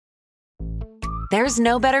There's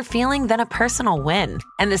no better feeling than a personal win,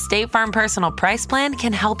 and the State Farm Personal Price Plan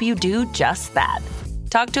can help you do just that.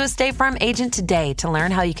 Talk to a State Farm agent today to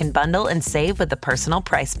learn how you can bundle and save with the Personal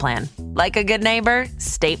Price Plan. Like a good neighbor,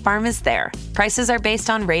 State Farm is there. Prices are based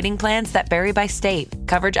on rating plans that vary by state.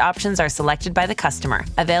 Coverage options are selected by the customer.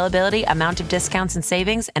 Availability, amount of discounts and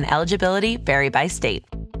savings, and eligibility vary by state.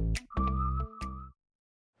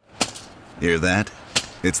 Hear that?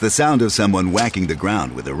 It's the sound of someone whacking the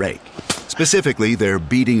ground with a rake. Specifically, they're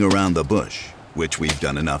beating around the bush, which we've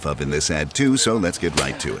done enough of in this ad too, so let's get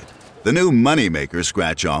right to it. The new Money Maker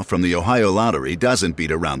scratch-off from the Ohio Lottery doesn't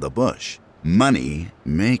beat around the bush. Money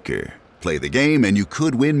Maker. Play the game and you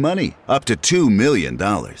could win money, up to $2 million.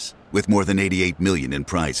 With more than $88 million in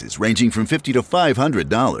prizes, ranging from $50 to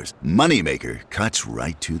 $500, Money Maker cuts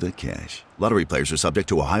right to the cash. Lottery players are subject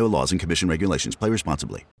to Ohio laws and commission regulations. Play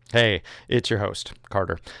responsibly. Hey, it's your host,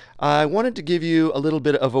 Carter. I wanted to give you a little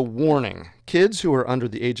bit of a warning. Kids who are under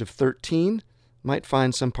the age of 13 might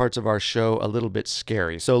find some parts of our show a little bit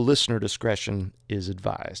scary, so listener discretion is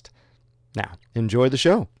advised. Now, enjoy the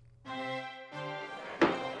show.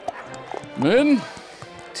 Men,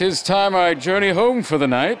 'tis time I journey home for the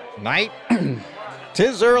night. Night?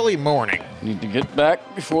 'Tis early morning. Need to get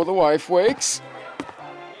back before the wife wakes.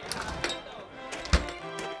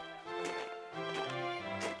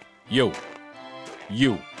 Yo,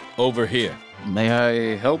 you, over here. May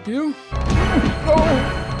I help you?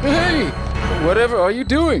 Oh, hey! Whatever are you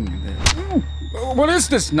doing? What is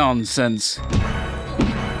this nonsense?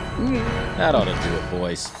 That ought to do it,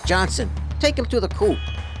 boys. Johnson, take him to the coop.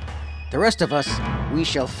 The rest of us, we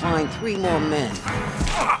shall find 3 more men.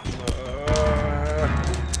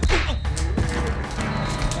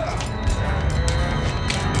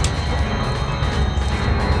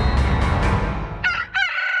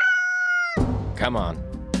 Come on,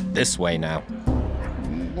 this way now.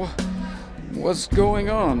 What's going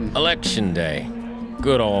on? Election day.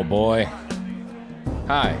 Good old boy.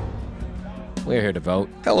 Hi. We're here to vote.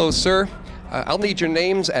 Hello, sir. I'll need your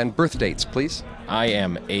names and birth dates, please. I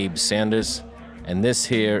am Abe Sanders, and this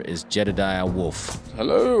here is Jedediah Wolf.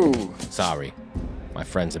 Hello. Sorry, my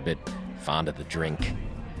friend's a bit fond of the drink.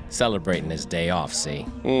 Celebrating his day off, see?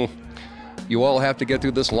 You all have to get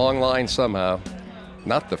through this long line somehow.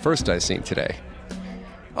 Not the first I've seen today.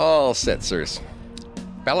 All set, sirs.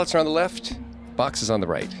 Ballots are on the left, boxes on the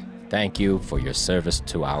right. Thank you for your service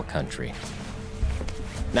to our country.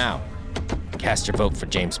 Now, cast your vote for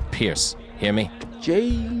James Pierce. Hear me?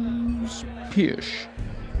 James Pierce.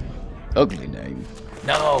 Ugly name.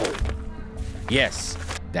 No! Yes,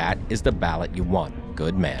 that is the ballot you want.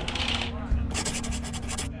 Good man.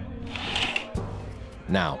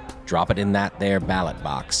 Now, drop it in that there ballot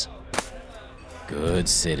box. Good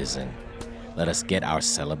citizen. Let us get our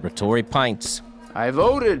celebratory pints. I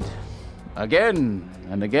voted. Again,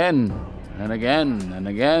 and again, and again, and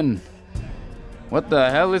again. What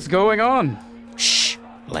the hell is going on? Shh,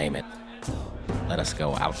 blame it. Let us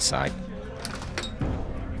go outside.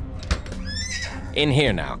 In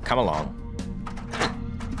here now, come along.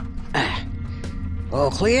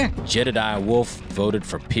 All clear? Jedediah Wolf voted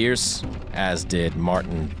for Pierce, as did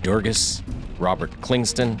Martin Durgis, Robert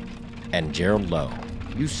Klingston, and Gerald Lowe.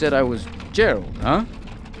 You said I was Gerald, huh?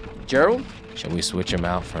 Gerald? Shall we switch him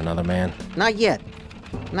out for another man? Not yet.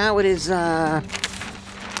 Now it is,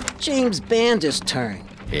 James Bander's turn.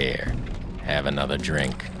 Here, have another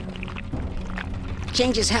drink.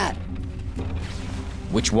 Change his hat.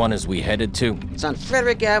 Which one is we headed to? It's on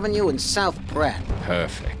Frederick Avenue in South Pratt.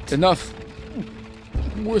 Perfect. Enough.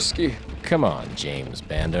 Whiskey. Come on, James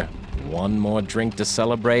Bander. One more drink to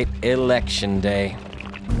celebrate Election Day.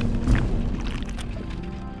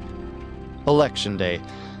 Election Day.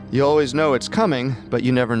 You always know it's coming, but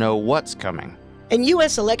you never know what's coming. And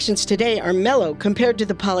U.S. elections today are mellow compared to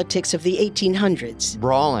the politics of the 1800s.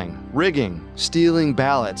 Brawling, rigging, stealing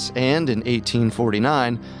ballots, and in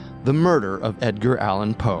 1849, the murder of Edgar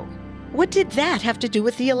Allan Poe. What did that have to do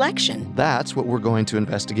with the election? That's what we're going to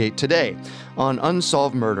investigate today on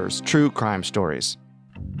Unsolved Murders, True Crime Stories.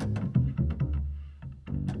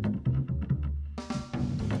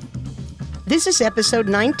 This is episode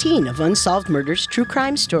 19 of Unsolved Murders, True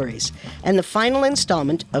Crime Stories, and the final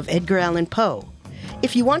installment of Edgar Allan Poe.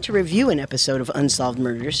 If you want to review an episode of Unsolved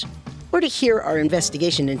Murders, or to hear our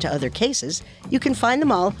investigation into other cases, you can find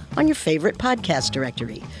them all on your favorite podcast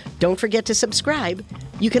directory. Don't forget to subscribe.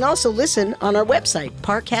 You can also listen on our website,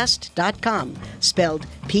 parcast.com, spelled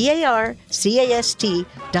Parcast.com.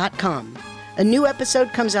 A new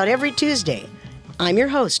episode comes out every Tuesday. I'm your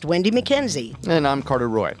host, Wendy McKenzie. And I'm Carter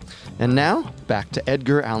Roy. And now, back to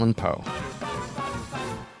Edgar Allan Poe.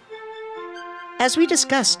 As we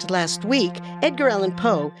discussed last week, Edgar Allan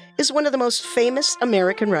Poe is one of the most famous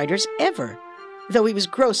American writers ever, though he was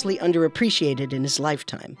grossly underappreciated in his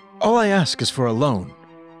lifetime. All I ask is for a loan,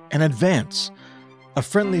 an advance, a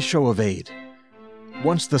friendly show of aid.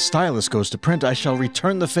 Once the stylus goes to print, I shall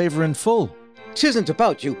return the favor in full. 'Tisn't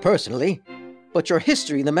about you personally, but your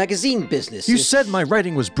history in the magazine business. You said my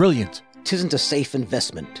writing was brilliant. 'Tisn't a safe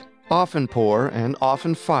investment. Often poor and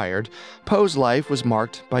often fired, Poe's life was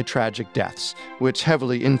marked by tragic deaths, which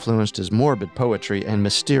heavily influenced his morbid poetry and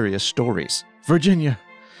mysterious stories. Virginia,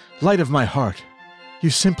 light of my heart, you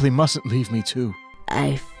simply mustn't leave me too.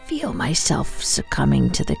 I feel myself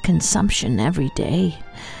succumbing to the consumption every day.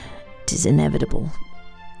 'Tis inevitable.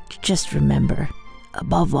 Just remember,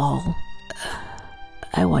 above all,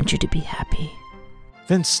 I want you to be happy.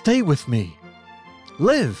 Then stay with me.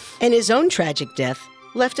 Live. And his own tragic death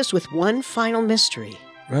left us with one final mystery.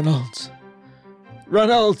 Reynolds.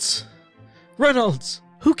 Reynolds. Reynolds.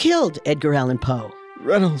 Who killed Edgar Allan Poe?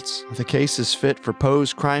 Reynolds. The case is fit for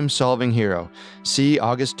Poe's crime-solving hero. See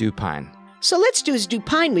August Dupine. So let's do as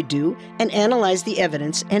Dupine would do and analyze the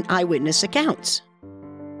evidence and eyewitness accounts.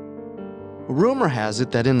 Rumor has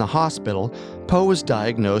it that in the hospital, Poe was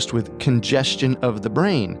diagnosed with congestion of the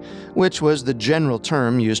brain, which was the general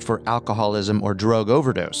term used for alcoholism or drug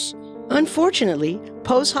overdose. Unfortunately,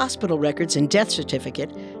 Poe's hospital records and death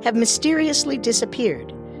certificate have mysteriously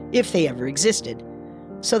disappeared, if they ever existed,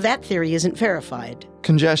 so that theory isn't verified.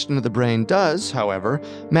 Congestion of the brain does, however,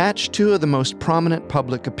 match two of the most prominent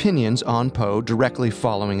public opinions on Poe directly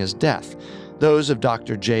following his death, those of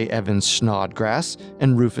Dr. J. Evans Snodgrass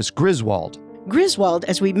and Rufus Griswold. Griswold,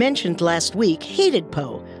 as we mentioned last week, hated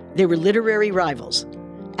Poe. They were literary rivals.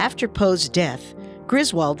 After Poe's death,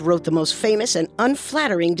 Griswold wrote the most famous and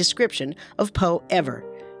unflattering description of Poe ever,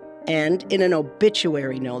 and in an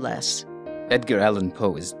obituary no less. Edgar Allan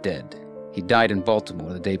Poe is dead. He died in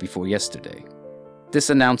Baltimore the day before yesterday. This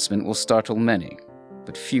announcement will startle many,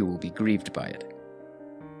 but few will be grieved by it.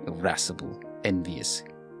 Irascible, envious,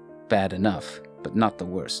 bad enough, but not the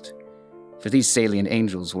worst. For these salient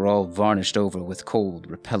angels were all varnished over with cold,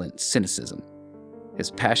 repellent cynicism.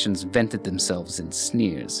 His passions vented themselves in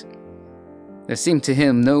sneers. There seemed to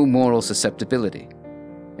him no moral susceptibility,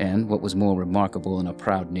 and, what was more remarkable in a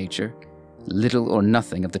proud nature, little or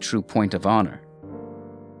nothing of the true point of honor.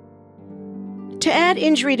 To add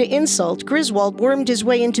injury to insult, Griswold wormed his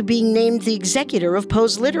way into being named the executor of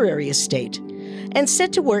Poe's literary estate, and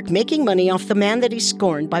set to work making money off the man that he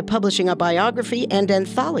scorned by publishing a biography and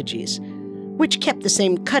anthologies, which kept the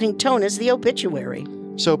same cutting tone as the obituary.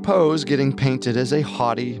 So Poe's getting painted as a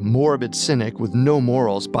haughty, morbid cynic with no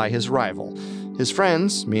morals by his rival. His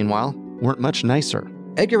friends, meanwhile, weren't much nicer.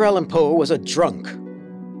 Edgar Allan Poe was a drunk.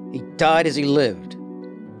 He died as he lived,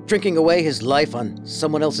 drinking away his life on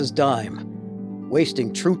someone else's dime,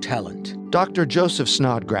 wasting true talent. Dr. Joseph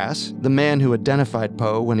Snodgrass, the man who identified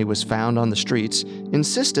Poe when he was found on the streets,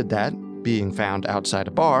 insisted that, being found outside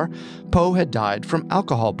a bar, Poe had died from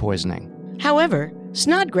alcohol poisoning. However,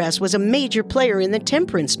 Snodgrass was a major player in the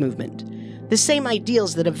temperance movement, the same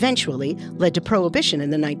ideals that eventually led to Prohibition in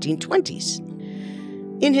the 1920s.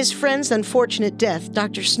 In his friend's unfortunate death,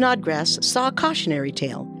 Dr. Snodgrass saw a cautionary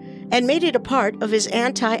tale and made it a part of his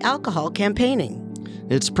anti-alcohol campaigning.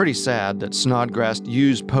 It's pretty sad that Snodgrass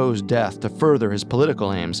used Poe's death to further his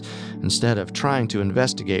political aims, instead of trying to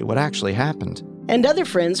investigate what actually happened. And other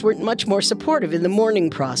friends weren't much more supportive in the mourning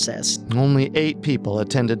process. Only 8 people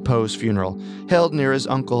attended Poe's funeral, held near his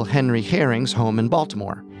uncle Henry Herring's home in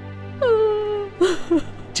Baltimore.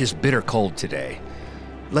 'Tis bitter cold today.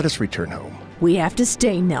 Let us return home. We have to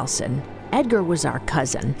stay, Nelson. Edgar was our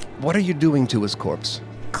cousin. What are you doing to his corpse?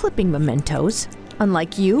 Clipping mementos.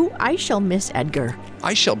 Unlike you, I shall miss Edgar.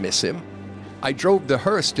 I shall miss him. I drove the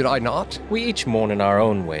hearse, did I not? We each mourn in our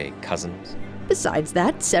own way, cousins. Besides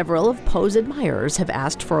that, several of Poe's admirers have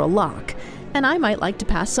asked for a lock, and I might like to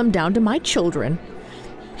pass some down to my children.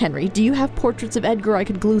 Henry, do you have portraits of Edgar I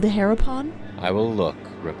could glue the hair upon? I will look,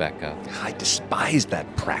 Rebecca. I despise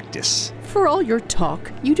that practice. For all your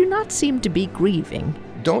talk, you do not seem to be grieving.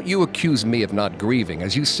 Don't you accuse me of not grieving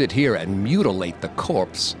as you sit here and mutilate the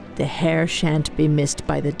corpse. The hair shan't be missed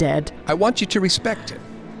by the dead. I want you to respect it.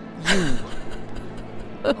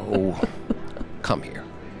 Oh, come here.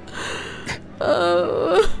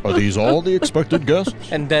 Are these all the expected guests?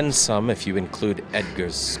 And then some if you include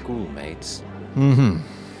Edgar's schoolmates.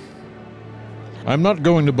 I'm not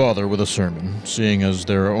going to bother with a sermon, seeing as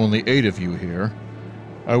there are only 8 of you here.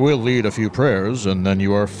 I will lead a few prayers, and then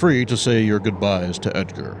you are free to say your goodbyes to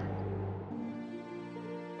Edgar.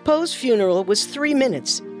 Poe's funeral was 3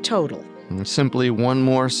 minutes total. Simply one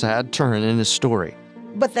more sad turn in his story.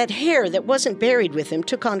 But that hair that wasn't buried with him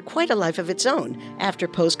took on quite a life of its own after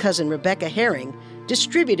Poe's cousin Rebecca Herring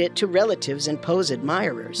distributed it to relatives and Poe's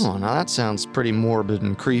admirers. Oh, now that sounds pretty morbid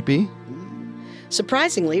and creepy.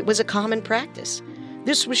 Surprisingly, it was a common practice.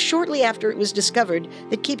 This was shortly after it was discovered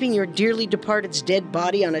that keeping your dearly departed's dead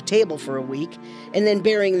body on a table for a week and then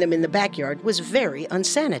burying them in the backyard was very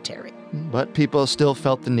unsanitary. But people still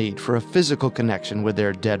felt the need for a physical connection with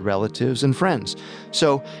their dead relatives and friends.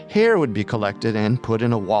 So hair would be collected and put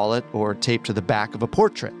in a wallet or taped to the back of a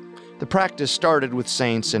portrait. The practice started with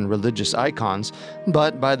saints and religious icons,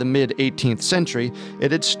 but by the mid-18th century,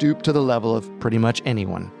 it had stooped to the level of pretty much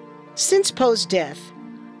anyone. Since Poe's death,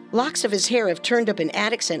 locks of his hair have turned up in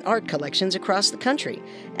attics and art collections across the country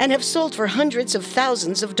and have sold for hundreds of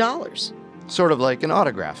thousands of dollars. Sort of like an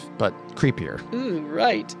autograph, but creepier.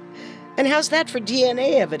 Right. And how's that for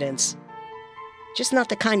DNA evidence? Just not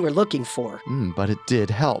the kind we're looking for. But it did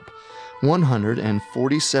help.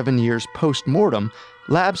 147 years post-mortem,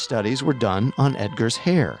 lab studies were done on Edgar's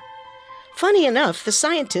hair. Funny enough, the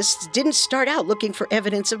scientists didn't start out looking for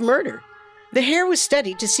evidence of murder. The hair was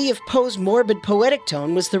studied to see if Poe's morbid poetic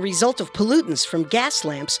tone was the result of pollutants from gas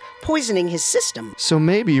lamps poisoning his system. So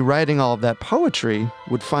maybe writing all of that poetry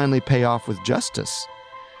would finally pay off with justice.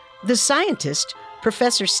 The scientist,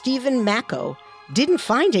 Professor Stephen Mako, didn't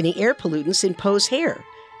find any air pollutants in Poe's hair,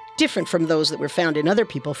 different from those that were found in other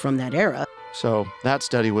people from that era. So that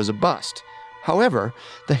study was a bust. However,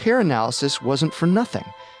 the hair analysis wasn't for nothing.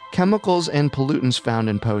 Chemicals and pollutants found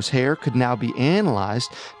in Poe's hair could now be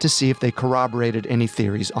analyzed to see if they corroborated any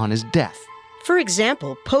theories on his death. For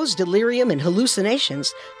example, Poe's delirium and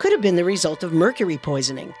hallucinations could have been the result of mercury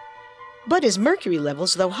poisoning. But his mercury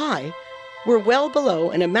levels, though high, were well below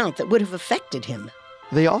an amount that would have affected him.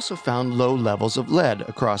 They also found low levels of lead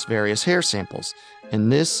across various hair samples,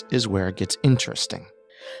 and this is where it gets interesting.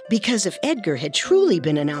 Because if Edgar had truly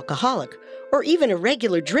been an alcoholic, or even a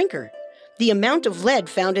regular drinker, the amount of lead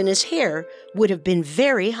found in his hair would have been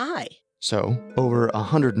very high. So, over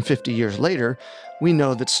 150 years later, we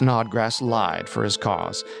know that Snodgrass lied for his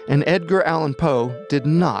cause, and Edgar Allan Poe did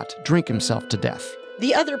not drink himself to death.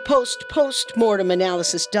 The other post-mortem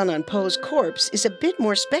analysis done on Poe's corpse is a bit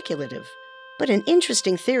more speculative, but an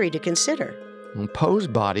interesting theory to consider. Poe's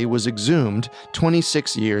body was exhumed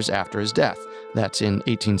 26 years after his death, that's in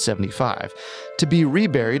 1875, to be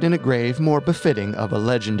reburied in a grave more befitting of a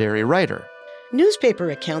legendary writer. Newspaper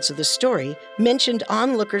accounts of the story mentioned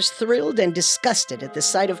onlookers thrilled and disgusted at the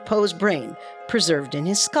sight of Poe's brain preserved in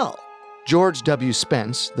his skull. George W.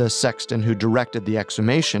 Spence, the sexton who directed the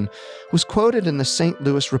exhumation, was quoted in the St.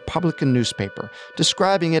 Louis Republican newspaper,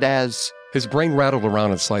 describing it as, "His brain rattled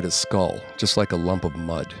around inside his skull, just like a lump of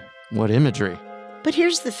mud." What imagery. But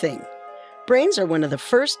here's the thing. Brains are one of the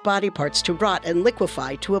first body parts to rot and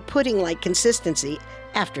liquefy to a pudding-like consistency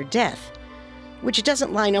after death, which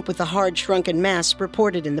doesn't line up with the hard shrunken mass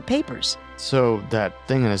reported in the papers. So that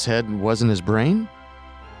thing in his head wasn't his brain?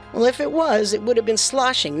 Well, if it was, it would have been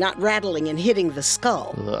sloshing, not rattling and hitting the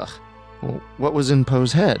skull. Ugh. Well, what was in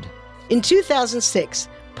Poe's head? In 2006,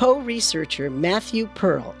 Poe researcher Matthew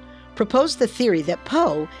Pearl proposed the theory that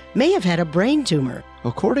Poe may have had a brain tumor.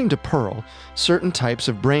 According to Pearl, certain types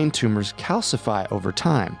of brain tumors calcify over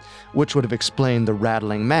time, which would have explained the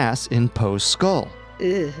rattling mass in Poe's skull.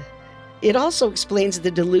 Ugh. It also explains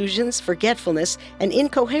the delusions, forgetfulness, and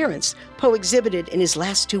incoherence Poe exhibited in his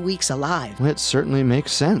last 2 weeks alive. It certainly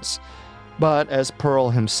makes sense. But as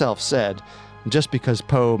Pearl himself said, just because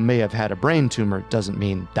Poe may have had a brain tumor doesn't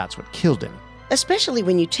mean that's what killed him. Especially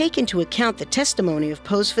when you take into account the testimony of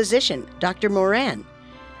Poe's physician, Dr. Moran,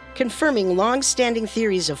 confirming long-standing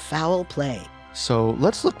theories of foul play. So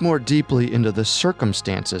let's look more deeply into the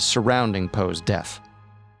circumstances surrounding Poe's death.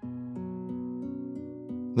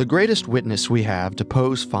 The greatest witness we have to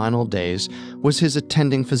Poe's final days was his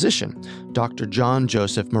attending physician, Dr. John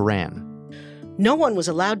Joseph Moran. No one was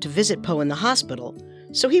allowed to visit Poe in the hospital,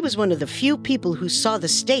 so he was one of the few people who saw the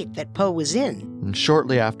state that Poe was in. And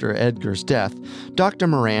shortly after Edgar's death, Dr.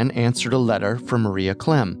 Moran answered a letter from Maria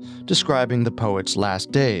Clem, describing the poet's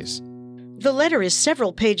last days. The letter is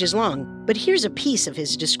several pages long, but here's a piece of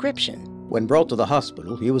his description. When brought to the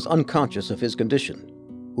hospital, he was unconscious of his condition,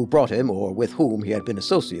 who brought him or with whom he had been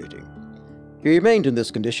associating. He remained in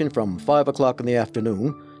this condition from 5 o'clock in the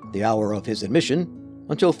afternoon, the hour of his admission,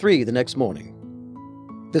 until 3 the next morning.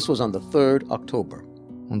 This was on the 3rd October.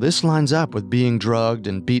 Well, this lines up with being drugged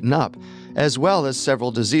and beaten up, as well as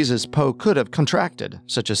several diseases Poe could have contracted,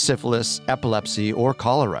 such as syphilis, epilepsy, or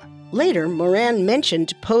cholera. Later, Moran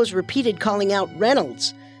mentioned Poe's repeated calling out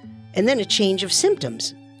Reynolds, and then a change of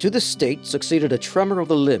symptoms. To this state succeeded a tremor of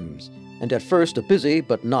the limbs, and at first a busy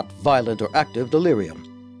but not violent or active delirium.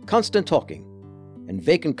 constant talking, and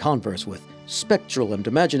vacant converse with spectral and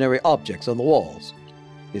imaginary objects on the walls.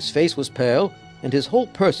 His face was pale, and his whole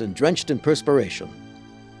person drenched in perspiration.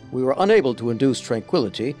 We were unable to induce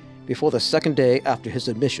tranquility before the second day after his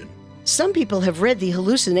admission. Some people have read the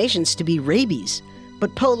hallucinations to be rabies,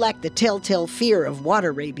 but Poe lacked the telltale fear of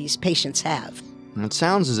water rabies patients have. It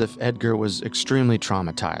sounds as if Edgar was extremely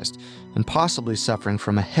traumatized and possibly suffering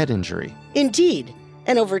from a head injury. Indeed,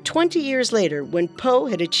 and over 20 years later, when Poe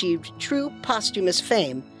had achieved true posthumous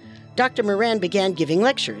fame, Dr. Moran began giving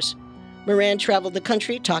lectures. Moran traveled the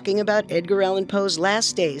country talking about Edgar Allan Poe's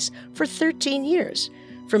last days for 13 years,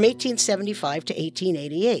 from 1875 to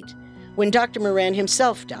 1888, when Dr. Moran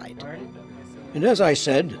himself died. And as I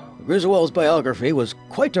said, Griswold's biography was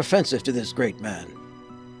quite offensive to this great man.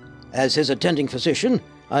 As his attending physician,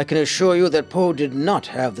 I can assure you that Poe did not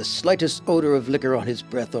have the slightest odor of liquor on his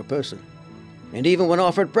breath or person. And even when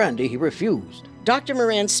offered brandy, he refused. Dr.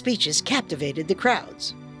 Moran's speeches captivated the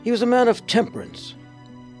crowds. He was a man of temperance.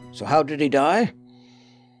 So how did he die?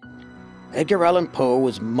 Edgar Allan Poe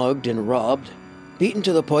was mugged and robbed, beaten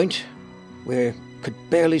to the point where he could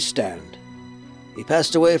barely stand. He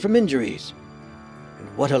passed away from injuries. And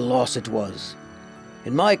what a loss it was.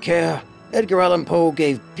 In my care, Edgar Allan Poe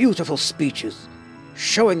gave beautiful speeches,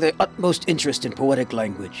 showing the utmost interest in poetic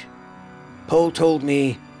language. Poe told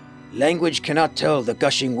me, "Language cannot tell the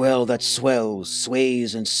gushing well that swells,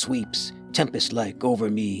 sways, and sweeps, tempest-like over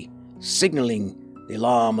me, signaling the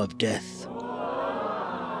alarm of death."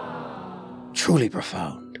 Truly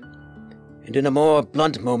profound. And in a more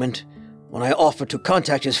blunt moment, when I offered to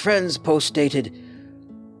contact his friends, Poe stated,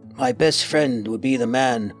 "My best friend would be the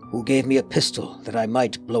man who gave me a pistol that I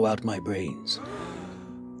might blow out my brains."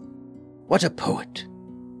 What a poet.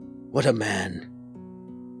 What a man.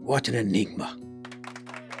 What an enigma.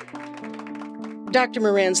 Dr.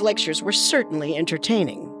 Moran's lectures were certainly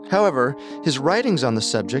entertaining. However, his writings on the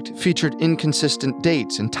subject featured inconsistent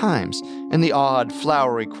dates and times, and the odd,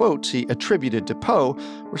 flowery quotes he attributed to Poe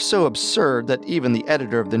were so absurd that even the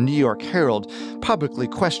editor of the New York Herald publicly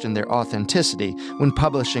questioned their authenticity when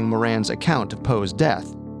publishing Moran's account of Poe's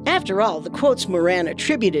death. After all, the quotes Moran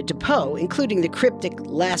attributed to Poe, including the cryptic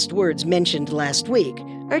last words mentioned last week,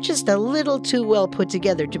 are just a little too well put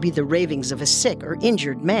together to be the ravings of a sick or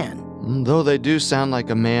injured man. Though they do sound like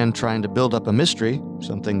a man trying to build up a mystery,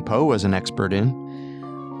 something Poe was an expert in.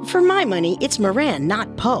 For my money, it's Moran,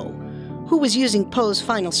 not Poe, who was using Poe's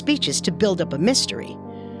final speeches to build up a mystery.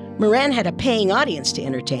 Moran had a paying audience to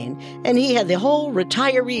entertain, and he had the whole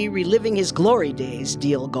retiree reliving his glory days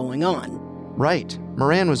deal going on. Right.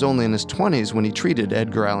 Moran was only in his 20s when he treated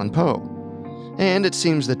Edgar Allan Poe. And it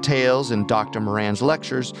seems the tales in Dr. Moran's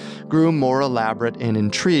lectures grew more elaborate and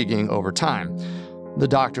intriguing over time. The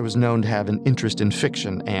doctor was known to have an interest in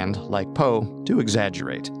fiction and, like Poe, to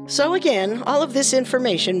exaggerate. So again, all of this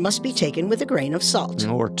information must be taken with a grain of salt.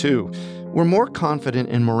 Or two. We're more confident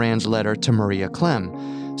in Moran's letter to Maria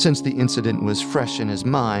Clem, since the incident was fresh in his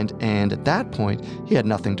mind, and at that point, he had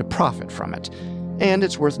nothing to profit from it. And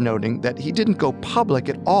it's worth noting that he didn't go public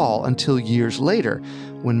at all until years later,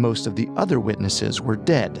 when most of the other witnesses were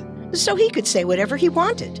dead. So he could say whatever he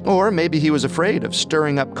wanted. Or maybe he was afraid of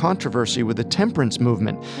stirring up controversy with the temperance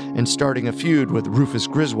movement and starting a feud with Rufus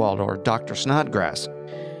Griswold or Dr. Snodgrass.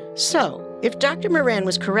 So, if Dr. Moran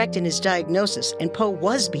was correct in his diagnosis and Poe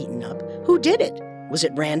was beaten up, who did it? Was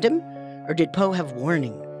it random? Or did Poe have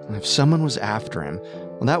warning? If someone was after him,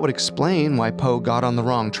 well, that would explain why Poe got on the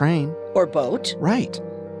wrong train. Or boat? Right.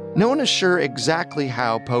 No one is sure exactly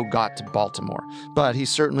how Poe got to Baltimore, but he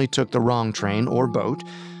certainly took the wrong train or boat,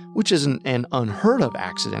 which isn't an unheard of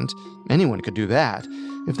accident. Anyone could do that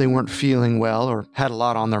if they weren't feeling well or had a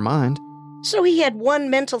lot on their mind. So he had one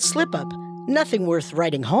mental slip-up, nothing worth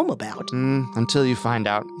writing home about. Until you find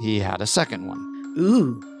out he had a second one.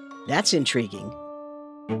 Ooh, that's intriguing.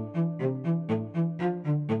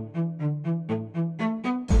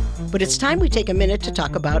 But it's time we take a minute to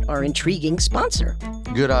talk about our intriguing sponsor.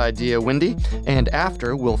 Good idea, Wendy. And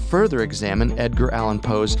after, we'll further examine Edgar Allan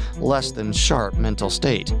Poe's less than sharp mental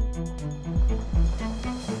state.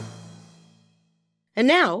 And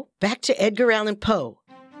now, back to Edgar Allan Poe.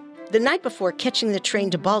 The night before catching the train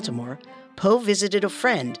to Baltimore, Poe visited a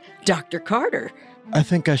friend, Dr. Carter. I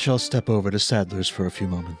think I shall step over to Sadler's for a few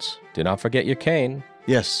moments. Do not forget your cane.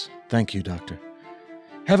 Yes, thank you, Doctor.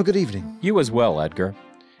 Have a good evening. You as well, Edgar.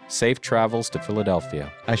 Safe travels to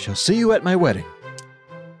Philadelphia. I shall see you at my wedding.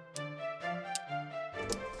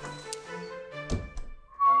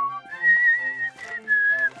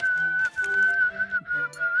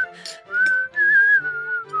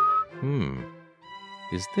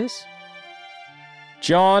 Is this?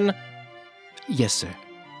 John? Yes, sir.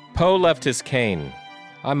 Poe left his cane.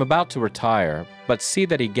 I'm about to retire, but see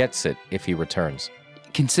that he gets it if he returns.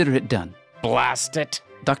 Consider it done. Blast it!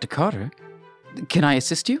 Dr. Carter, can I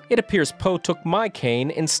assist you? It appears Poe took my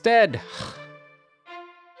cane instead.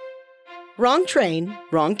 Wrong train,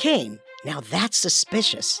 wrong cane. Now that's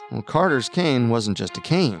suspicious. Well, Carter's cane wasn't just a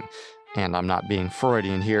cane. And I'm not being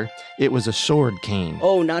Freudian here. It was a sword cane.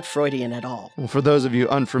 Oh, not Freudian at all. Well, for those of you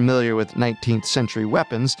unfamiliar with 19th century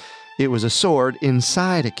weapons, it was a sword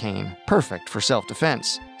inside a cane, perfect for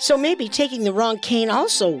self-defense. So maybe taking the wrong cane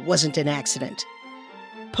also wasn't an accident.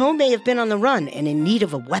 Poe may have been on the run and in need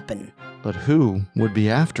of a weapon. But who would be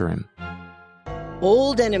after him?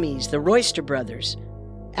 Old enemies, the Royster brothers.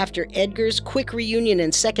 After Edgar's quick reunion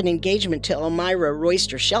and second engagement to Elmira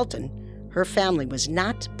Royster Shelton, her family was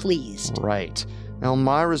not pleased. Right.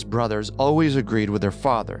 Elmira's brothers always agreed with their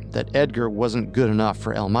father that Edgar wasn't good enough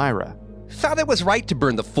for Elmira. Father was right to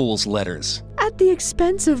burn the fool's letters. At the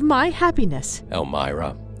expense of my happiness.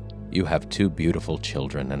 Elmira, you have 2 beautiful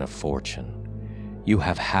children and a fortune. You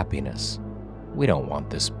have happiness. We don't want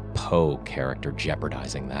this Poe character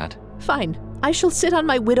jeopardizing that. Fine. I shall sit on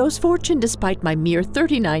my widow's fortune despite my mere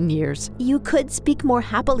 39 years. You could speak more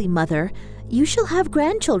happily, Mother. You shall have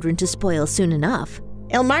grandchildren to spoil soon enough.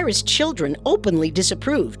 Elmira's children openly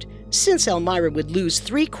disapproved, since Elmira would lose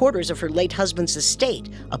 3/4 of her late husband's estate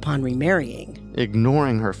upon remarrying.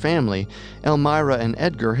 Ignoring her family, Elmira and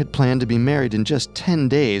Edgar had planned to be married in just 10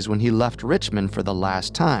 days when he left Richmond for the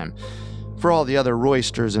last time. For all the other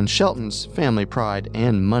Roysters and Sheltons, family pride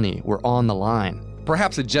and money were on the line.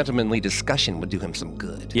 Perhaps a gentlemanly discussion would do him some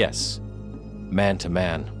good. Yes. Man to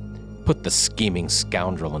man. Put the scheming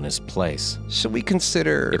scoundrel in his place. Should we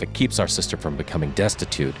consider... If it keeps our sister from becoming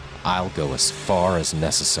destitute, I'll go as far as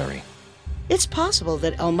necessary. It's possible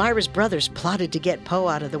that Elmira's brothers plotted to get Poe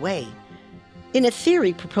out of the way. In a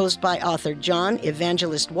theory proposed by author John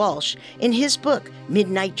Evangelist Walsh in his book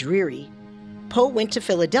Midnight Dreary, Poe went to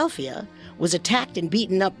Philadelphia, was attacked and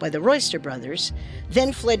beaten up by the Royster brothers,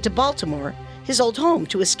 then fled to Baltimore, his old home,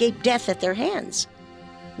 to escape death at their hands.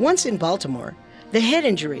 Once in Baltimore, the head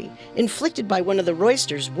injury inflicted by one of the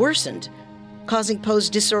Roysters worsened, causing Poe's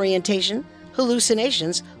disorientation,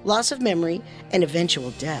 hallucinations, loss of memory, and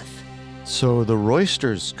eventual death. So the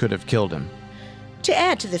Roysters could have killed him. To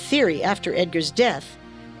add to the theory, after Edgar's death,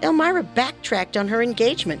 Elmira backtracked on her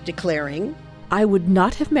engagement, declaring, I would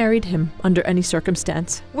not have married him under any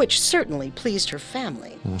circumstance. Which certainly pleased her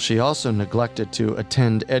family. Well, she also neglected to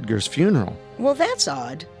attend Edgar's funeral. Well, that's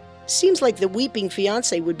odd. Seems like the weeping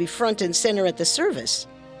fiancé would be front and center at the service.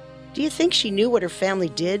 Do you think she knew what her family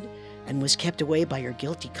did and was kept away by her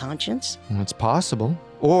guilty conscience? It's possible.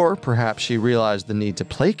 Or perhaps she realized the need to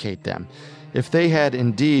placate them, if they had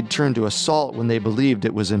indeed turned to assault when they believed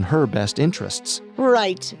it was in her best interests.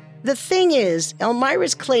 Right. The thing is,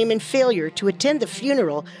 Elmira's claim and failure to attend the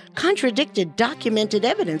funeral contradicted documented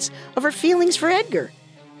evidence of her feelings for Edgar.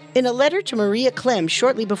 In a letter to Maria Clem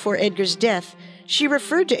shortly before Edgar's death, she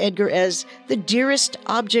referred to Edgar as the dearest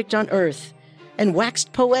object on earth, and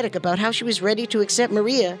waxed poetic about how she was ready to accept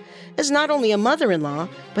Maria as not only a mother-in-law,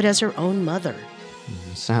 but as her own mother.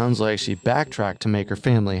 Sounds like she backtracked to make her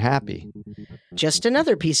family happy. Just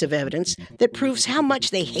another piece of evidence that proves how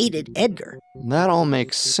much they hated Edgar. That all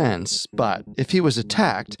makes sense, but if he was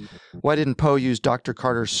attacked, why didn't Poe use Dr.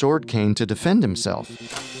 Carter's sword cane to defend himself?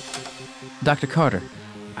 Dr. Carter,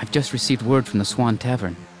 I've just received word from the Swan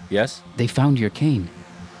Tavern. Yes? They found your cane.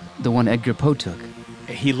 The one Edgar Poe took.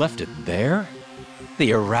 He left it there?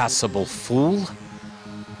 The irascible fool?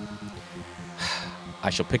 I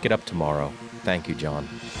shall pick it up tomorrow. Thank you, John.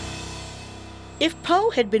 If Poe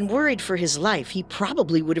had been worried for his life, he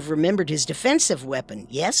probably would have remembered his defensive weapon,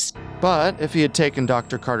 yes? But if he had taken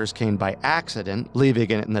Dr. Carter's cane by accident, leaving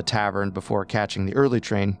it in the tavern before catching the early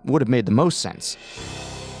train would have made the most sense.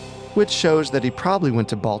 Which shows that he probably went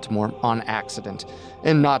to Baltimore on accident,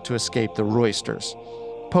 and not to escape the Roysters.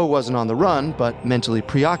 Poe wasn't on the run, but mentally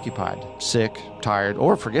preoccupied, sick, tired,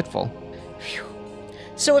 or forgetful. Phew.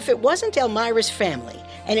 So if it wasn't Elmira's family,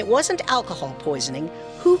 and it wasn't alcohol poisoning,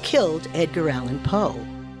 who killed Edgar Allan Poe?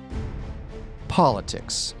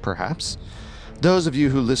 Politics, perhaps. Those of you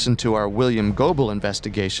who listened to our William Goebel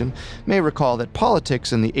investigation may recall that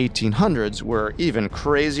politics in the 1800s were even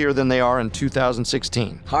crazier than they are in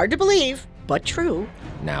 2016. Hard to believe, but true.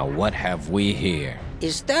 Now what have we here?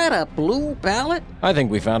 Is that a blue ballot? I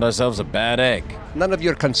think we found ourselves a bad egg. None of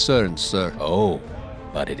your concerns, sir. Oh,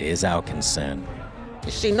 but it is our concern.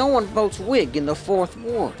 You see, no one votes Whig in the 4th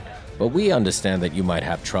Ward. But we understand that you might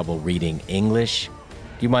have trouble reading English.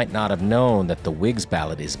 You might not have known that the Whigs'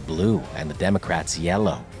 ballot is blue and the Democrats'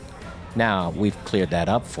 yellow. Now, we've cleared that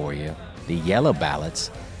up for you. The yellow ballots,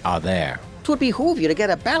 are there? 'Twould behoove you to get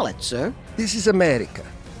a ballot, sir. This is America.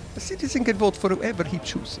 A citizen can vote for whoever he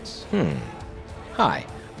chooses. Hi.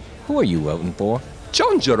 Who are you voting for?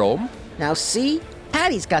 John Jerome. Now see,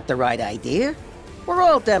 Patty's got the right idea. We're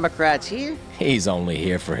all Democrats here. He's only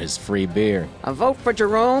here for his free beer. A vote for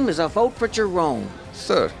Jerome is a vote for Jerome.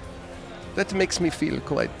 Sir, that makes me feel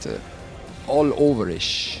quite all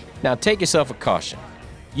overish. Now take yourself a caution.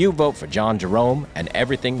 You vote for John Jerome, and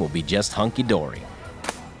everything will be just hunky-dory.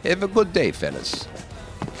 Have a good day, fellas.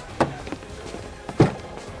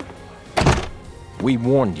 We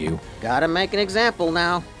warned you. Gotta make an example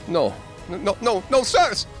now. No,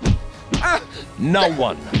 sirs! No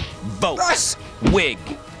one votes Whig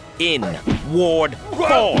in Ward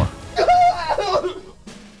 4.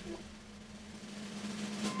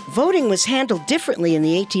 Voting was handled differently in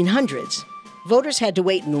the 1800s. Voters had to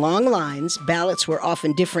wait in long lines, ballots were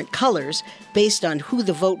often different colors based on who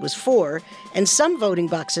the vote was for, and some voting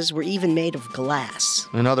boxes were even made of glass.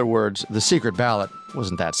 In other words, the secret ballot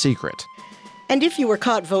wasn't that secret. And if you were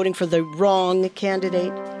caught voting for the wrong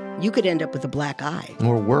candidate, you could end up with a black eye.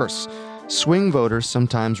 Or worse, swing voters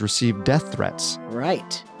sometimes received death threats.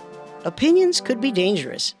 Right. Opinions could be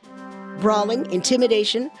dangerous. Brawling,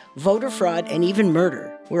 intimidation, voter fraud, and even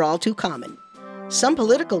murder were all too common. Some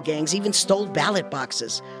political gangs even stole ballot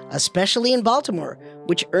boxes, especially in Baltimore,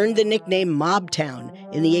 which earned the nickname Mob Town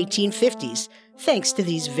in the 1850s, thanks to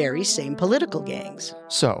these very same political gangs.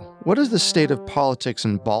 So, what does the state of politics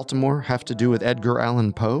in Baltimore have to do with Edgar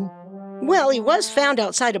Allan Poe? Well, he was found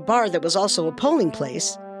outside a bar that was also a polling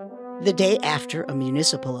place the day after a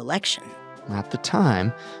municipal election. At the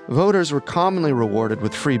time, voters were commonly rewarded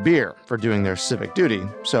with free beer for doing their civic duty,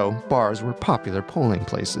 so bars were popular polling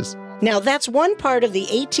places. Now, that's one part of the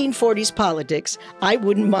 1840s politics I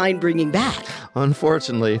wouldn't mind bringing back.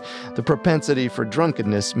 Unfortunately, the propensity for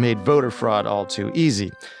drunkenness made voter fraud all too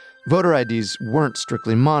easy. Voter IDs weren't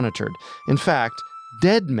strictly monitored. In fact,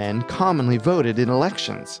 dead men commonly voted in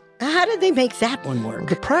elections. How did they make that one work?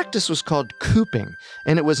 The practice was called cooping,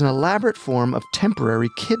 and it was an elaborate form of temporary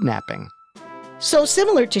kidnapping. So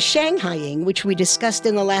similar to Shanghaiing, which we discussed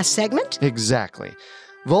in the last segment? Exactly.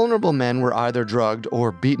 Vulnerable men were either drugged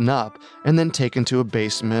or beaten up and then taken to a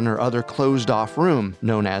basement or other closed-off room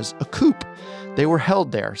known as a coop. They were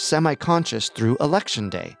held there, semi-conscious, through Election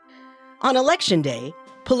Day. On Election Day,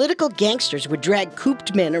 political gangsters would drag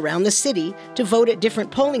cooped men around the city to vote at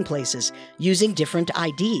different polling places using different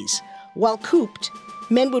IDs. While cooped,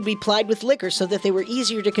 men would be plied with liquor so that they were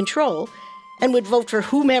easier to control and would vote for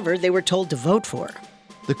whomever they were told to vote for.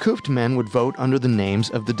 The cooped men would vote under the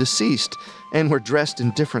names of the deceased and were dressed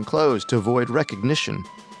in different clothes to avoid recognition.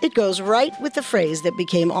 It goes right with the phrase that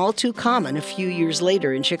became all too common a few years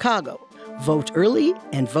later in Chicago: vote early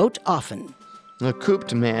and vote often. A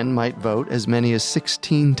cooped man might vote as many as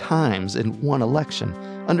 16 times in one election,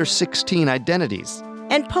 under 16 identities.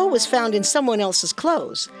 And Poe was found in someone else's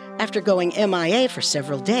clothes after going MIA for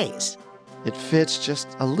several days. It fits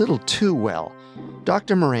just a little too well.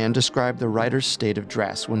 Dr. Moran described the writer's state of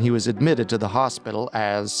dress when he was admitted to the hospital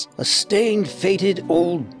as a stained, faded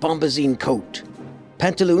old bombazine coat,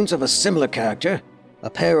 pantaloons of a similar character, a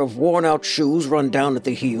pair of worn-out shoes run down at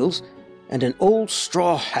the heels, and an old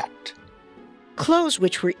straw hat. Clothes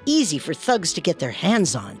which were easy for thugs to get their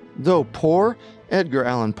hands on. Though poor, Edgar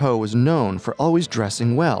Allan Poe was known for always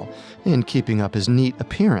dressing well and keeping up his neat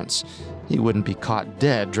appearance. He wouldn't be caught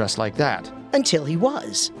dead dressed like that. Until he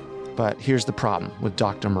was. But here's the problem with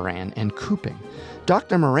Dr. Moran and cooping.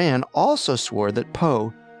 Dr. Moran also swore that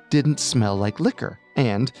Poe didn't smell like liquor,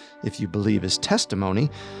 and, if you believe his testimony,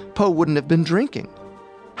 Poe wouldn't have been drinking.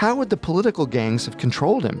 How would the political gangs have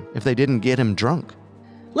controlled him if they didn't get him drunk?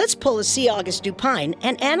 Let's pull a C. August Dupine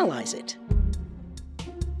and analyze it.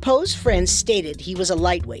 Poe's friends stated he was a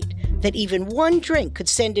lightweight, that even one drink could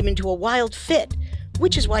send him into a wild fit,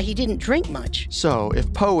 which is why he didn't drink much. So,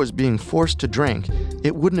 if Poe was being forced to drink,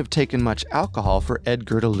 it wouldn't have taken much alcohol for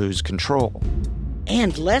Edgar to lose control.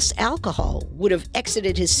 And less alcohol would have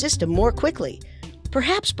exited his system more quickly,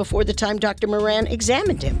 perhaps before the time Dr. Moran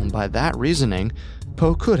examined him. And by that reasoning,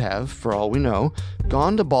 Poe could have, for all we know,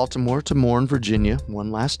 gone to Baltimore to mourn Virginia one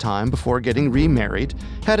last time before getting remarried,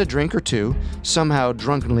 had a drink or two, somehow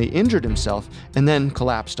drunkenly injured himself, and then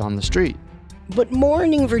collapsed on the street. But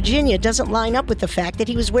mourning Virginia doesn't line up with the fact that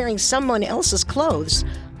he was wearing someone else's clothes,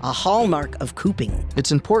 a hallmark of cooping.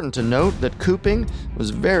 It's important to note that cooping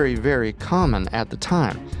was very, very common at the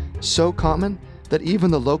time. So common that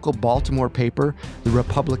even the local Baltimore paper, the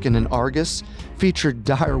Republican and Argus, featured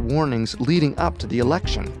dire warnings leading up to the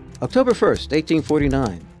election. October 1st,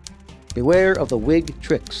 1849. Beware of the Whig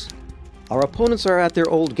tricks. Our opponents are at their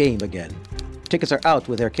old game again. Tickets are out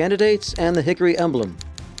with their candidates and the hickory emblem.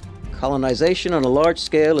 Colonization on a large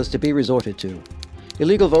scale is to be resorted to.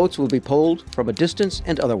 Illegal votes will be polled from a distance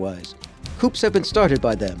and otherwise. Coups have been started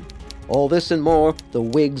by them. All this and more the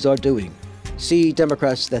Whigs are doing. See,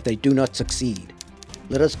 Democrats, that they do not succeed.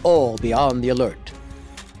 Let us all be on the alert.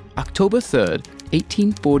 October 3rd,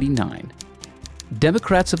 1849.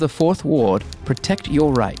 Democrats of the 4th Ward, protect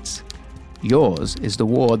your rights. Yours is the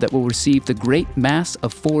ward that will receive the great mass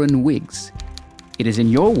of foreign Whigs. It is in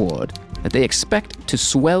your ward that they expect to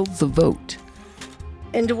swell the vote.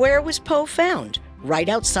 And where was Poe found? Right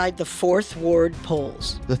outside the 4th Ward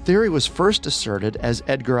polls. The theory was first asserted as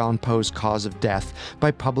Edgar Allan Poe's cause of death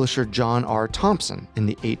by publisher John R. Thompson in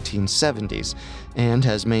the 1870s, and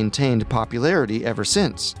has maintained popularity ever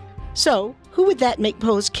since. So, who would that make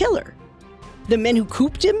Poe's killer? The men who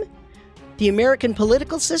cooped him? The American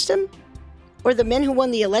political system? Or the men who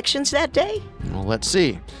won the elections that day? Well, let's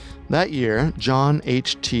see. That year, John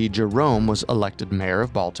H.T. Jerome was elected mayor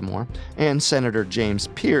of Baltimore, and Senator James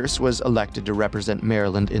Pierce was elected to represent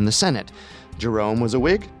Maryland in the Senate. Jerome was a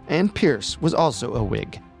Whig, and Pierce was also a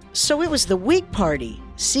Whig. So it was the Whig Party,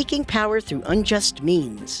 seeking power through unjust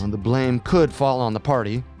means. And the blame could fall on the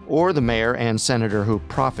party, or the mayor and senator who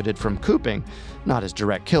profited from cooping, not as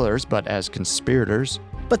direct killers, but as conspirators.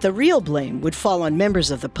 But the real blame would fall on members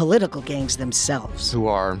of the political gangs themselves. Who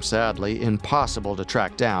are, sadly, impossible to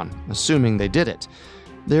track down, assuming they did it.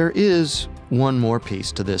 There is one more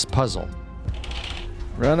piece to this puzzle.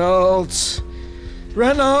 Reynolds!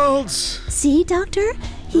 Reynolds! See, Doctor?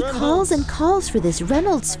 He calls and calls for this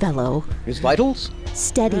Reynolds fellow. His vitals?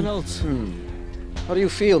 Steady. Reynolds! How do you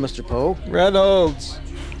feel, Mr. Poe? Reynolds!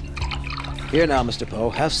 Here now, Mr. Poe,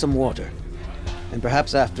 have some water. And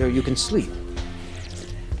perhaps after you can sleep.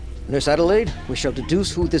 Nurse Adelaide, we shall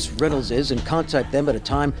deduce who this Reynolds is and contact them at a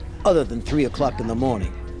time other than 3 o'clock in the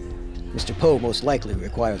morning. Mr. Poe most likely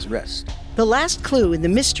requires rest. The last clue in the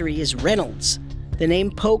mystery is Reynolds, the name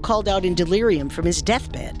Poe called out in delirium from his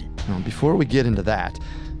deathbed. Now, before we get into that,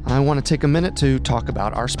 I want to take a minute to talk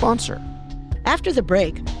about our sponsor. After the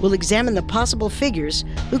break, we'll examine the possible figures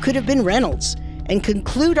who could have been Reynolds and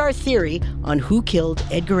conclude our theory on who killed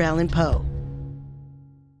Edgar Allan Poe.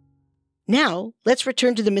 Now, let's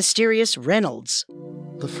return to the mysterious Reynolds.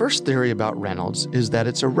 The first theory about Reynolds is that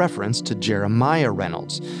it's a reference to Jeremiah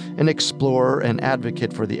Reynolds, an explorer and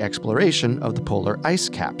advocate for the exploration of the polar ice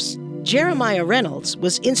caps. Jeremiah Reynolds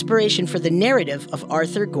was inspiration for the narrative of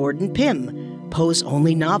Arthur Gordon Pym, Poe's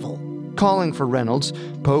only novel. Calling for Reynolds,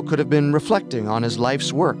 Poe could have been reflecting on his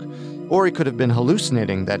life's work, or he could have been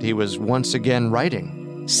hallucinating that he was once again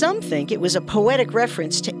writing. Some think it was a poetic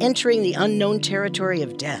reference to entering the unknown territory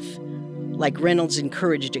of death, like Reynolds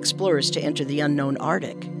encouraged explorers to enter the unknown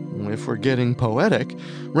Arctic. If we're getting poetic,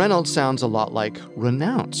 Reynolds sounds a lot like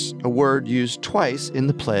renounce, a word used twice in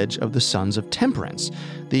the Pledge of the Sons of Temperance,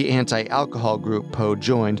 the anti-alcohol group Poe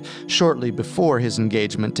joined shortly before his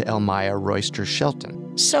engagement to Elmira Royster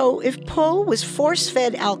Shelton. So, if Poe was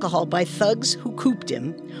force-fed alcohol by thugs who cooped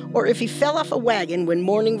him, or if he fell off a wagon when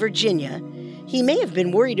mourning Virginia, he may have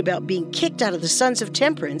been worried about being kicked out of the Sons of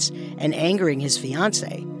Temperance and angering his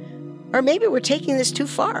fiancée. Or maybe we're taking this too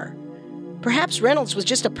far. Perhaps Reynolds was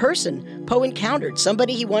just a person Poe encountered,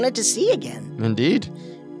 somebody he wanted to see again. Indeed.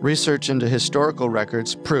 Research into historical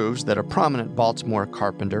records proves that a prominent Baltimore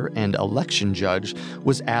carpenter and election judge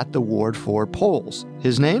was at the Ward 4 polls.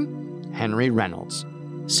 His name? Henry Reynolds.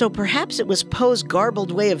 So perhaps it was Poe's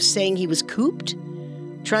garbled way of saying he was cooped?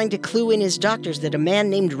 Trying to clue in his doctors that a man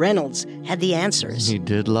named Reynolds had the answers. He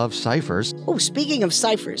did love ciphers. Oh, speaking of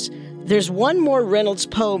ciphers, there's one more Reynolds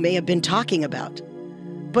Poe may have been talking about.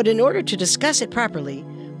 But in order to discuss it properly,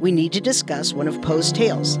 we need to discuss one of Poe's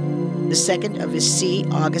tales, the second of his C.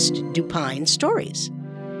 Auguste Dupin stories.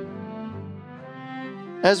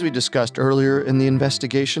 As we discussed earlier in the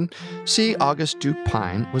investigation, C. Auguste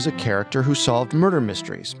Dupin was a character who solved murder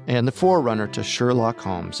mysteries and the forerunner to Sherlock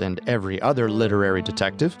Holmes and every other literary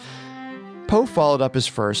detective. Poe followed up his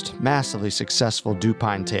first, massively successful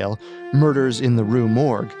Dupin tale, Murders in the Rue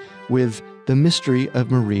Morgue, with The Mystery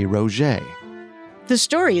of Marie Roget. The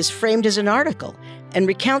story is framed as an article and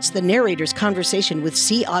recounts the narrator's conversation with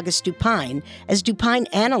C. Auguste Dupin as Dupin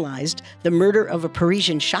analyzed the murder of a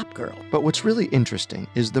Parisian shopgirl. But what's really interesting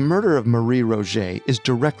is the murder of Marie Roget is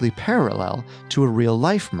directly parallel to a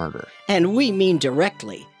real-life murder. And we mean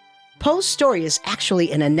directly. Poe's story is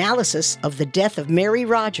actually an analysis of the death of Mary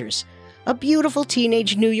Rogers, a beautiful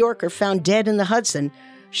teenage New Yorker found dead in the Hudson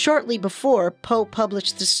shortly before Poe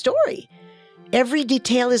published the story. Every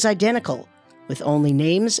detail is identical, with only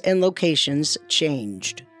names and locations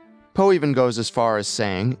changed. Poe even goes as far as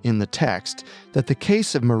saying, in the text, that the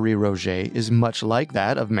case of Marie Roget is much like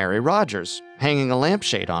that of Mary Rogers, hanging a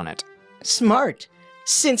lampshade on it. Smart,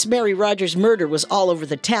 since Mary Rogers' murder was all over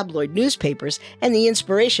the tabloid newspapers, and the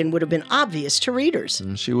inspiration would have been obvious to readers.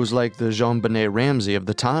 She was like the Jean-Benet Ramsey of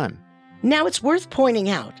the time. Now it's worth pointing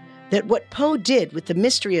out that what Poe did with the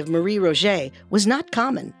Mystery of Marie Roget was not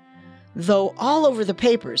common. Though all over the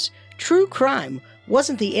papers, true crime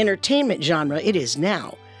wasn't the entertainment genre it is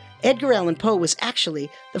now. Edgar Allan Poe was actually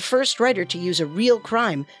the first writer to use a real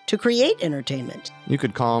crime to create entertainment. You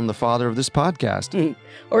could call him the father of this podcast.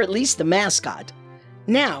 Or at least the mascot.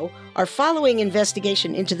 Now, our following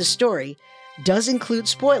investigation into the story does include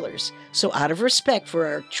spoilers, so out of respect for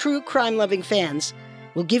our true crime-loving fans,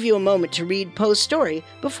 we'll give you a moment to read Poe's story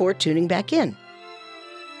before tuning back in.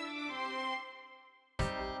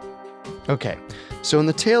 Okay, so in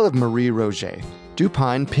the tale of Marie Roget,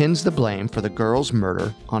 Dupin pins the blame for the girl's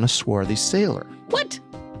murder on a swarthy sailor. What?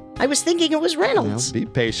 I was thinking it was Reynolds. Be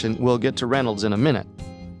patient, we'll get to Reynolds in a minute.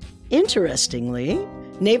 Interestingly,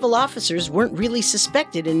 naval officers weren't really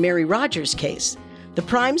suspected in Mary Rogers' case. The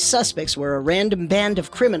prime suspects were a random band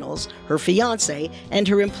of criminals, her fiancé, and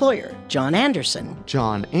her employer, John Anderson.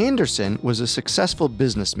 John Anderson was a successful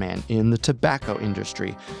businessman in the tobacco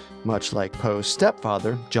industry, much like Poe's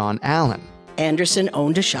stepfather, John Allan. Anderson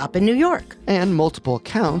owned a shop in New York. And multiple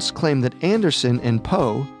accounts claim that Anderson and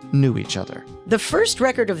Poe knew each other. The first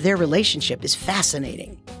record of their relationship is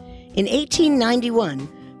fascinating. In 1891,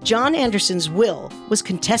 John Anderson's will was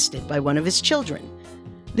contested by one of his children.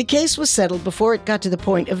 The case was settled before it got to the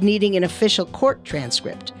point of needing an official court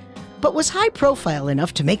transcript, but was high profile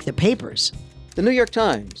enough to make the papers. The New York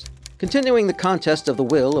Times, continuing the contest of the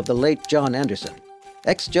will of the late John Anderson.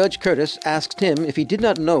 Ex-Judge Curtis asked him if he did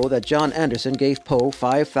not know that John Anderson gave Poe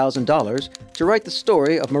 $5,000 to write the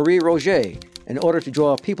story of Marie Roget in order to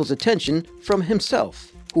draw people's attention from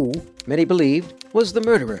himself, who, many believed, was the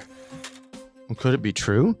murderer. Could it be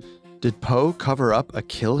true? Did Poe cover up a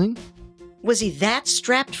killing? Was he that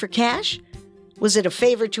strapped for cash? Was it a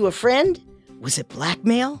favor to a friend? Was it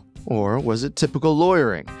blackmail? Or was it typical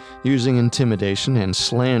lawyering, using intimidation and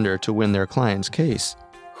slander to win their client's case?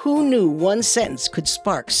 Who knew one sentence could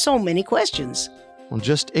spark so many questions? Well,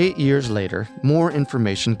 just 8 years later, more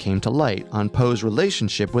information came to light on Poe's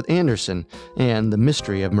relationship with Anderson and the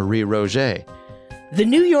mystery of Marie Roget. The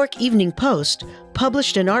New York Evening Post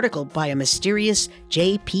published an article by a mysterious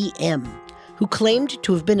J.P.M., who claimed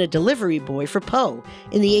to have been a delivery boy for Poe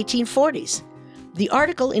in the 1840s. The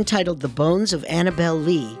article, entitled The Bones of Annabel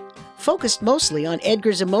Lee, focused mostly on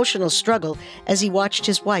Edgar's emotional struggle as he watched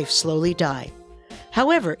his wife slowly die.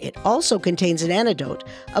 However, it also contains an anecdote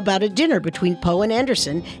about a dinner between Poe and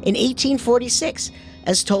Anderson in 1846,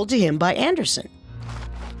 as told to him by Anderson.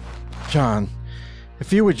 John,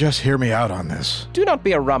 if you would just hear me out on this. Do not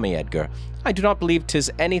be a rummy, Edgar. I do not believe 'tis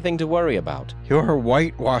anything to worry about. You're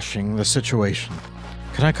whitewashing the situation.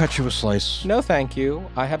 Can I cut you a slice? No, thank you.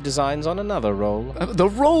 I have designs on another roll. The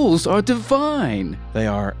rolls are divine. They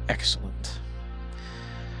are excellent.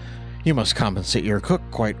 You must compensate your cook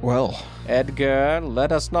quite well. Edgar,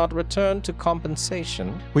 let us not return to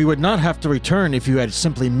compensation. We would not have to return if you had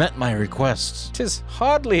simply met my requests. 'Tis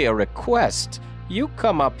hardly a request. You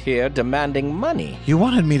come up here demanding money. You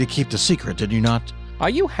wanted me to keep the secret, did you not? Are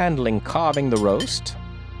you handling carving the roast?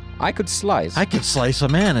 I could slice. I could slice a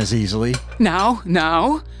man as easily.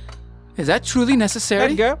 Now? Is that truly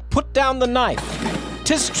necessary? Edgar, put down the knife.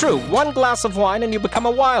 'Tis true, one glass of wine and you become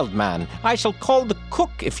a wild man. I shall call the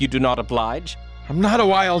cook if you do not oblige. I'm not a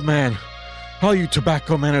wild man. All you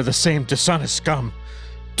tobacco men are the same dishonest scum.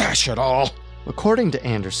 Dash it all. According to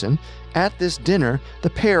Anderson, at this dinner,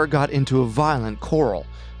 the pair got into a violent quarrel.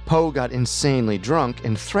 Poe got insanely drunk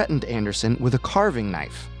and threatened Anderson with a carving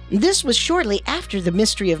knife. This was shortly after The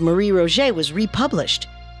Mystery of Marie Roget was republished,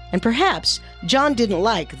 and perhaps John didn't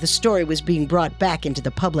like the story was being brought back into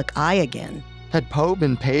the public eye again. Had Poe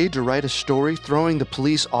been paid to write a story throwing the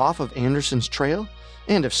police off of Anderson's trail?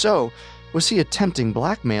 And if so, was he attempting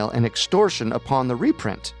blackmail and extortion upon the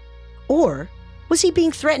reprint? Or was he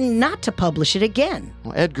being threatened not to publish it again?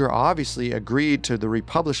 Well, Edgar obviously agreed to the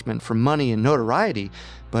republishment for money and notoriety,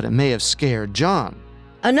 but it may have scared John.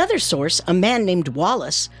 Another source, a man named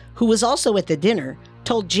Wallace, who was also at the dinner,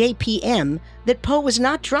 told JPM that Poe was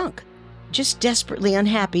not drunk, just desperately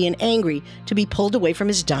unhappy and angry to be pulled away from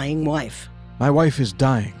his dying wife. My wife is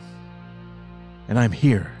dying, and I'm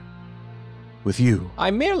here. With you.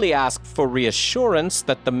 I merely ask for reassurance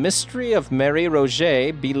that the mystery of Marie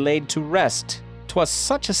Roget be laid to rest. 'Twas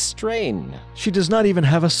such a strain. She does not even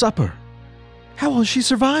have a supper. How will she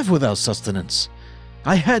survive without sustenance?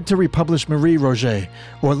 I had to republish Marie Roget,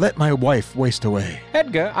 or let my wife waste away.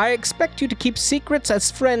 Edgar, I expect you to keep secrets as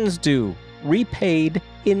friends do, repaid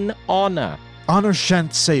in honor. Honor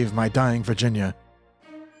shan't save my dying Virginia.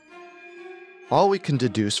 All we can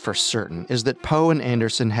deduce for certain is that Poe and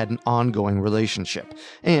Anderson had an ongoing relationship,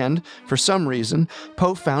 and, for some reason,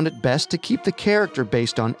 Poe found it best to keep the character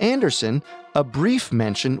based on Anderson a brief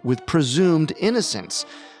mention with presumed innocence.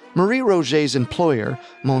 Marie Roget's employer,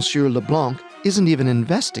 Monsieur Leblanc, isn't even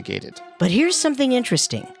investigated. But here's something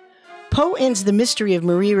interesting. Poe ends The Mystery of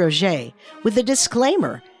Marie Roget with a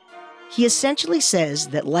disclaimer. He essentially says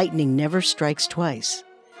that lightning never strikes twice,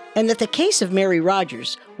 and that the case of Mary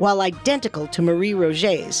Rogers, while identical to Marie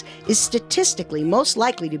Roget's, is statistically most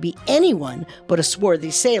likely to be anyone but a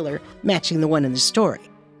swarthy sailor matching the one in the story.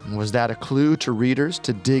 Was that a clue to readers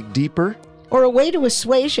to dig deeper? Or a way to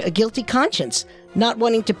assuage a guilty conscience, not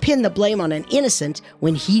wanting to pin the blame on an innocent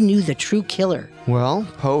when he knew the true killer? Well,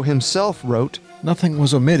 Poe himself wrote, Nothing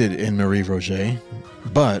was omitted in Marie Roget,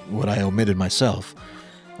 but what I omitted myself.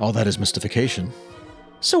 All that is mystification.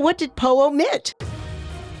 So what did Poe omit?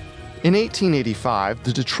 In 1885,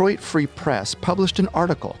 the Detroit Free Press published an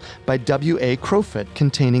article by W.A. Crowfoot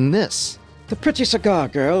containing this. The pretty cigar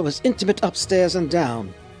girl was intimate upstairs and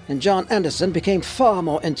down, and John Anderson became far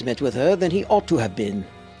more intimate with her than he ought to have been.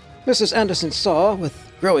 Mrs. Anderson saw,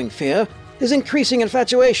 with growing fear, his increasing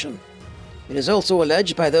infatuation. It is also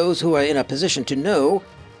alleged by those who are in a position to know,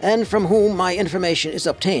 and from whom my information is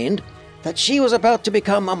obtained, that she was about to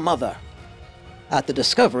become a mother. At the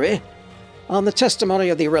discovery, on the testimony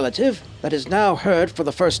of the relative that is now heard for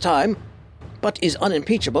the first time, but is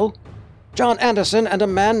unimpeachable, John Anderson and a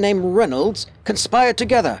man named Reynolds conspired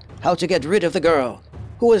together how to get rid of the girl,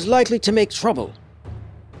 who was likely to make trouble.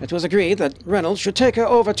 It was agreed that Reynolds should take her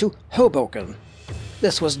over to Hoboken.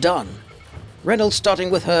 This was done, Reynolds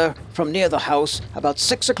starting with her from near the house about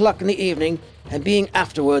 6 o'clock in the evening and being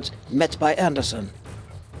afterwards met by Anderson.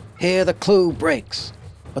 Here the clue breaks,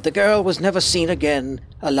 but the girl was never seen again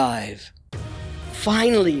alive.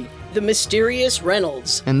 Finally, the mysterious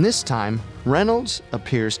Reynolds. And this time, Reynolds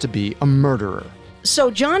appears to be a murderer.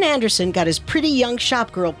 So John Anderson got his pretty young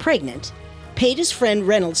shopgirl pregnant, paid his friend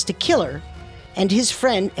Reynolds to kill her, and his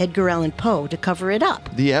friend Edgar Allan Poe to cover it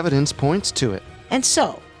up. The evidence points to it. And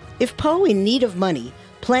so, if Poe, in need of money,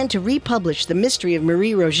 planned to republish The Mystery of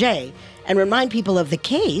Marie Roget and remind people of the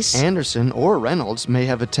case, Anderson or Reynolds may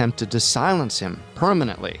have attempted to silence him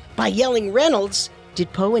permanently. By yelling Reynolds,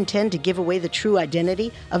 did Poe intend to give away the true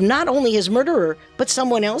identity of not only his murderer, but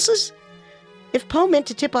someone else's? If Poe meant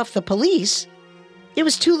to tip off the police, it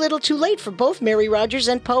was too little too late for both Mary Rogers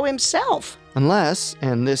and Poe himself. Unless,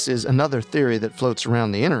 and this is another theory that floats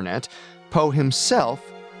around the internet, Poe himself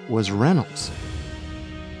was Reynolds.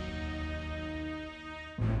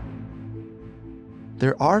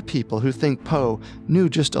 There are people who think Poe knew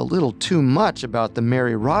just a little too much about the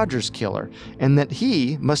Mary Rogers killer, and that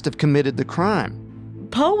he must have committed the crime.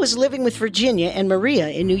 Poe was living with Virginia and Maria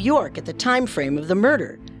in New York at the time frame of the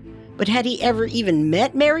murder. But had he ever even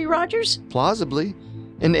met Mary Rogers? Plausibly.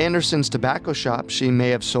 In Anderson's tobacco shop, she may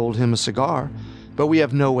have sold him a cigar, but we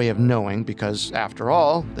have no way of knowing because, after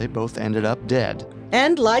all, they both ended up dead.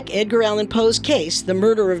 And like Edgar Allan Poe's case, the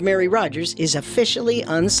murder of Mary Rogers is officially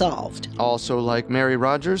unsolved. Also like Mary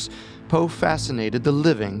Rogers, Poe fascinated the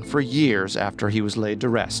living for years after he was laid to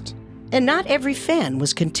rest. And not every fan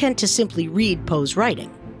was content to simply read Poe's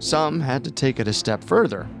writing. Some had to take it a step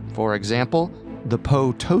further. For example, the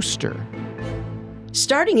Poe toaster.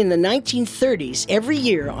 Starting in the 1930s, every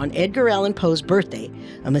year on Edgar Allan Poe's birthday,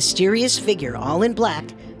 a mysterious figure all in black,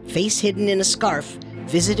 face hidden in a scarf,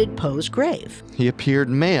 visited Poe's grave. He appeared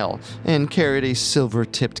male and carried a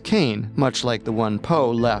silver-tipped cane, much like the one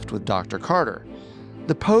Poe left with Dr. Carter.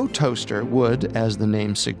 The Poe toaster would, as the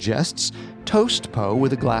name suggests, toast Poe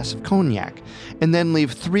with a glass of cognac, and then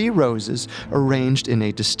leave 3 roses arranged in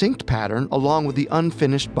a distinct pattern along with the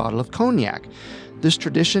unfinished bottle of cognac. This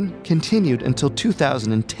tradition continued until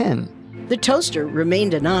 2010. The toaster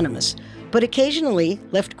remained anonymous, but occasionally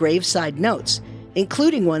left graveside notes,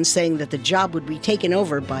 including one saying that the job would be taken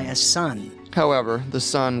over by a son. However, the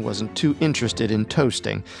son wasn't too interested in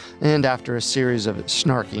toasting, and after a series of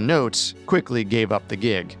snarky notes, quickly gave up the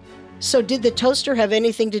gig. So did the toaster have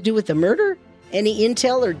anything to do with the murder? Any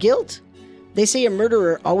intel or guilt? They say a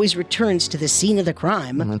murderer always returns to the scene of the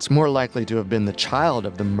crime. It's more likely to have been the child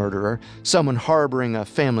of the murderer, someone harboring a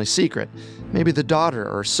family secret. Maybe the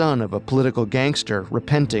daughter or son of a political gangster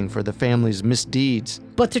repenting for the family's misdeeds.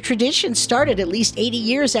 But the tradition started at least 80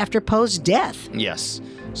 years after Poe's death. Yes.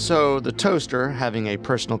 So the toaster, having a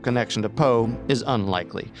personal connection to Poe, is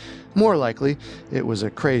unlikely. More likely, it was a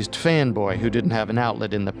crazed fanboy who didn't have an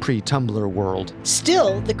outlet in the pre-Tumblr world.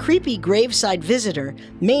 Still, the creepy graveside visitor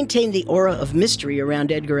maintained the aura of mystery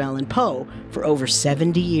around Edgar Allan Poe for over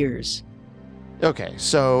 70 years. Okay,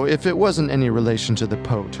 so if it wasn't any relation to the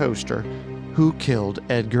Poe toaster, who killed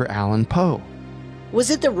Edgar Allan Poe? Was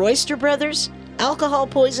it the Royster brothers? Alcohol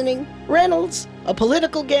poisoning? Reynolds? A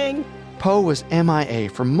political gang? Poe was MIA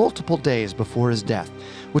for multiple days before his death,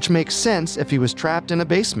 which makes sense if he was trapped in a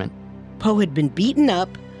basement. Poe had been beaten up,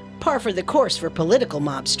 par for the course for political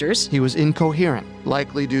mobsters. He was incoherent,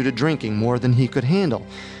 likely due to drinking more than he could handle,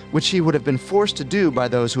 which he would have been forced to do by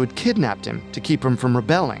those who had kidnapped him to keep him from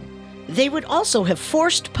rebelling. They would also have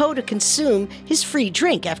forced Poe to consume his free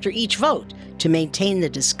drink after each vote to maintain the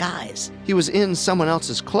disguise. He was in someone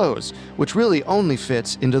else's clothes, which really only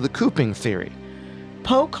fits into the cooping theory.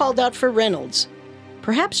 Poe called out for Reynolds,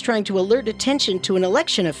 perhaps trying to alert attention to an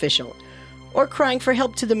election official, or crying for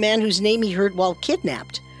help to the man whose name he heard while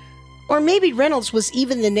kidnapped. Or maybe Reynolds was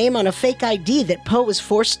even the name on a fake ID that Poe was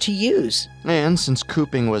forced to use. And since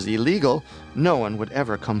cooping was illegal, no one would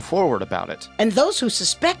ever come forward about it. And those who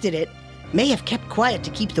suspected it may have kept quiet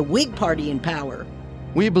to keep the Whig Party in power.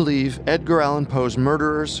 We believe Edgar Allan Poe's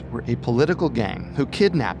murderers were a political gang who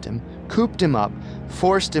kidnapped him, cooped him up,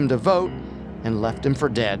 forced him to vote, and left him for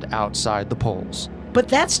dead outside the polls. But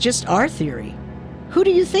that's just our theory. Who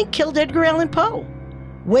do you think killed Edgar Allan Poe?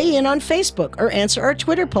 Weigh in on Facebook or answer our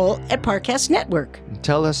Twitter poll at Parcast Network.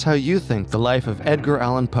 Tell us how you think the life of Edgar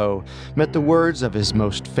Allan Poe met the words of his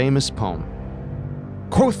most famous poem.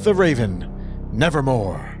 Quoth the raven,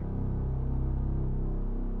 nevermore.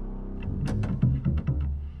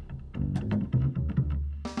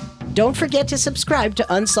 Don't forget to subscribe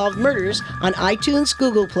to Unsolved Murders on iTunes,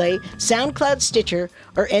 Google Play, SoundCloud, Stitcher,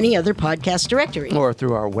 or any other podcast directory. Or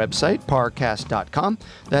through our website, parcast.com.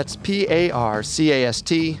 That's parcast.com.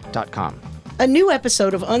 A new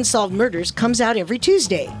episode of Unsolved Murders comes out every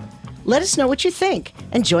Tuesday. Let us know what you think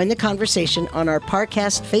and join the conversation on our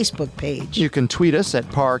Parcast Facebook page. You can tweet us at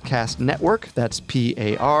Parcast Network. That's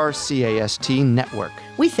PARCAST Network.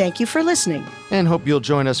 We thank you for listening. And hope you'll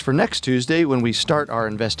join us for next Tuesday when we start our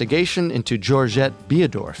investigation into Georgette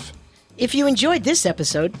Beadorf. If you enjoyed this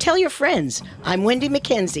episode, tell your friends. I'm Wendy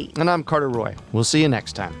McKenzie. And I'm Carter Roy. We'll see you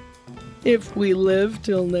next time. If we live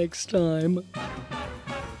till next time.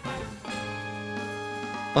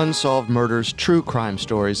 Unsolved Murders True Crime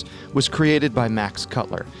Stories was created by Max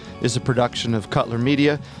Cutler, is a production of Cutler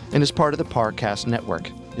Media, and is part of the Parcast Network.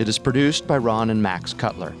 It is produced by Ron and Max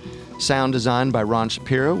Cutler. Sound designed by Ron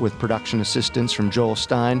Shapiro with production assistance from Joel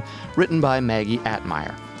Stein, written by Maggie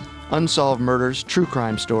Atmeyer. Unsolved Murders True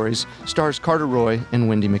Crime Stories stars Carter Roy and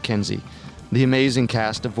Wendy McKenzie. The amazing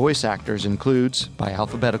cast of voice actors includes, by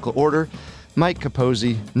alphabetical order, Mike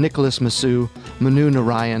Capozzi, Nicholas Massou, Manu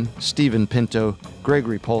Narayan, Stephen Pinto,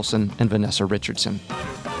 Gregory Polson, and Vanessa Richardson.